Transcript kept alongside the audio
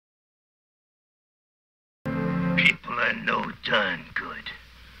no done good.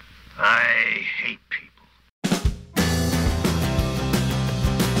 I hate people.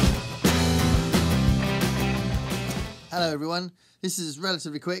 Hello everyone, this is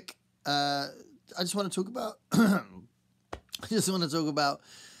relatively quick. I just want to talk about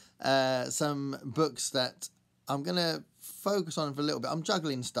some books that I'm going to focus on for a little bit. I'm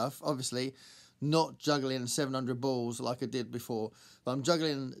juggling stuff, obviously, not juggling 700 balls like I did before, but I'm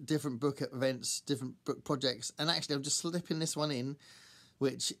juggling different book events, different book projects, and actually I'm just slipping this one in,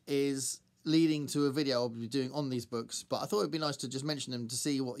 which is leading to a video I'll be doing on these books. But I thought it'd be nice to just mention them to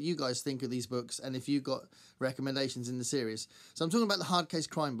see what you guys think of these books and if you've got recommendations in the series. So I'm talking about the hard case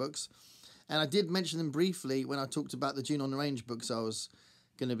crime books, and I did mention them briefly when I talked about the June on the Range books I was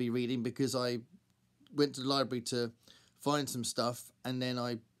going to be reading, because I went to the library to find some stuff, and then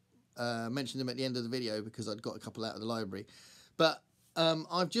I mentioned them at the end of the video because I'd got a couple out of the library. But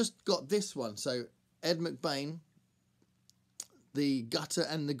I've just got this one. So Ed McBain, The Gutter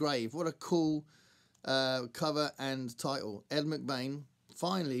and the Grave. What a cool cover and title. Ed McBain.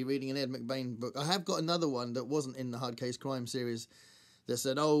 Finally reading an Ed McBain book. I have got another one that wasn't in the Hard Case Crime series. That's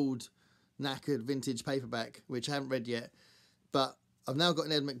an old, knackered, vintage paperback, which I haven't read yet. But I've now got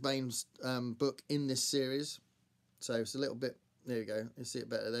an Ed McBain's book in this series. So it's a little bit... There you go. You see it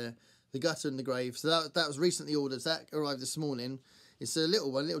better there. The Gutter and the Grave. So that was recently ordered. So that arrived this morning. It's a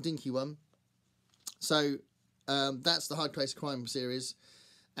little one, little dinky one. So that's the Hard Case Crime series.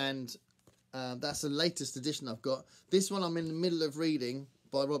 And that's the latest edition I've got. This one I'm in the middle of reading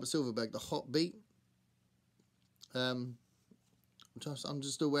by Robert Silverberg, The Hot Beat. I'm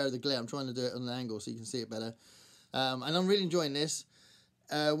just aware of the glare. I'm trying to do it on an angle so you can see it better. And I'm really enjoying this.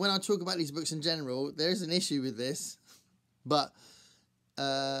 When I talk about these books in general, there is an issue with this. But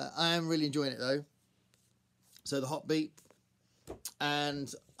I am really enjoying it though. So The Hot Beat.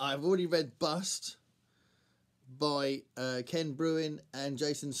 And I've already read Bust by Ken Bruin and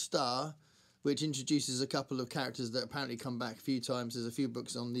Jason Starr, which introduces a couple of characters that apparently come back a few times. There's a few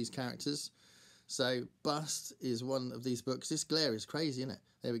books on these characters. So Bust is one of these books. This glare is crazy, isn't it?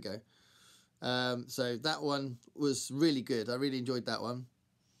 There we go. So that one was really good. I really enjoyed that one.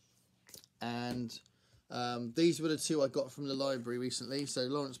 And these were the two I got from the library recently. So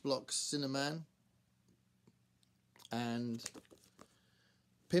Lawrence Block's Cinnamon and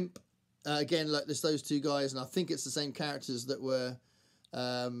Pimp. Again, like there's those two guys, and I think it's the same characters that were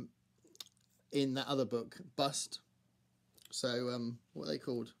in that other book, Bust. So what are they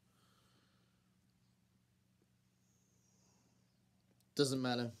called? Doesn't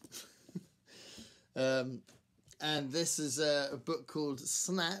matter. And this is a book called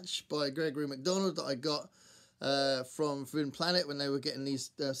Snatch by Gregory MacDonald that I got from Forbidden Planet when they were getting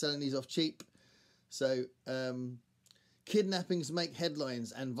these, selling these off cheap. So, kidnappings make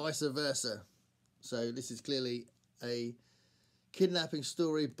headlines and vice versa. So this is clearly a kidnapping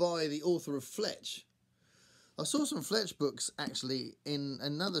story by the author of Fletch. I saw some Fletch books actually in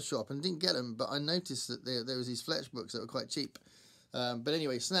another shop and didn't get them, but I noticed that there was these Fletch books that were quite cheap. But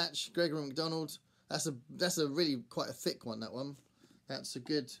anyway, Snatch, Gregory MacDonald. That's a really quite a thick one, that one. That's a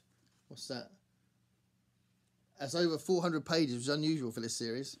good... What's that? That's over 400 pages, which is unusual for this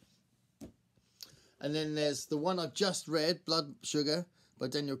series. And then there's the one I've just read, Blood Sugar, by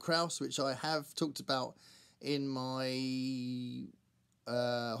Daniel Kraus, which I have talked about in my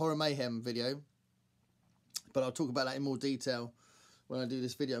Horror Mayhem video. But I'll talk about that in more detail when I do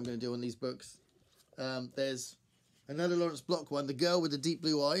this video I'm going to do on these books. There's another Lawrence Block one, The Girl with the Deep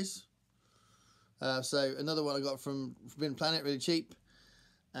Blue Eyes. So another one I got from Forbidden Planet, really cheap.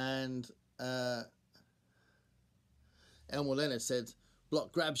 And Elmore Leonard said,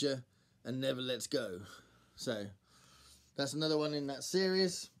 Block grabs you and never lets go. So that's another one in that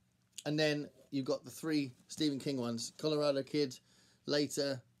series. And then you've got the three Stephen King ones, Colorado Kid,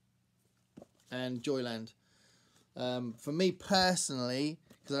 Later, and Joyland. For me personally,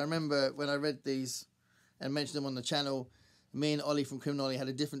 because I remember when I read these and mentioned them on the channel, me and Ollie from Criminal had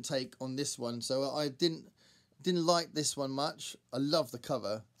a different take on this one. So I didn't like this one much. I love the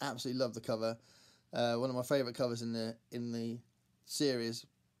cover, absolutely love the cover. One of my favourite covers in the series.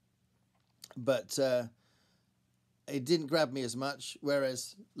 But it didn't grab me as much.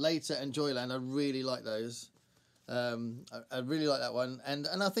 Whereas Later and Joyland, I really like those. I really like that one. And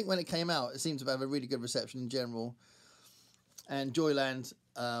I think when it came out, it seemed to have a really good reception in general. And Joyland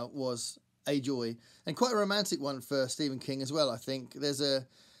was a joy, and quite a romantic one for Stephen King as well. I think there's a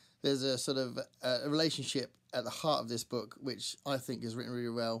sort of a relationship at the heart of this book, which I think is written really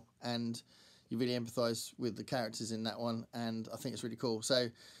well, and you really empathise with the characters in that one, and I think it's really cool. So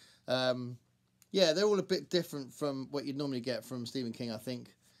yeah, they're all a bit different from what you'd normally get from Stephen King, I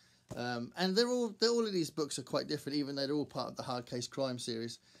think. And all of these books are quite different, even though they're all part of the Hard Case Crime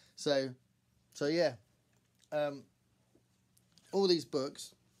series. So yeah, all these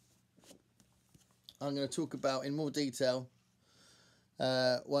books I'm going to talk about in more detail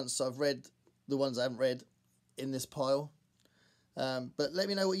once I've read the ones I haven't read in this pile. But let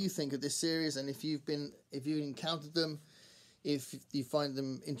me know what you think of this series, and if you've encountered them, if you find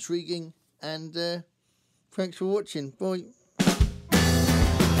them intriguing. And thanks for watching. Bye.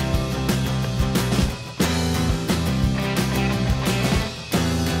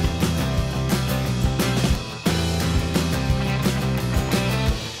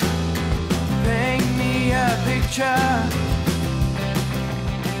 Picture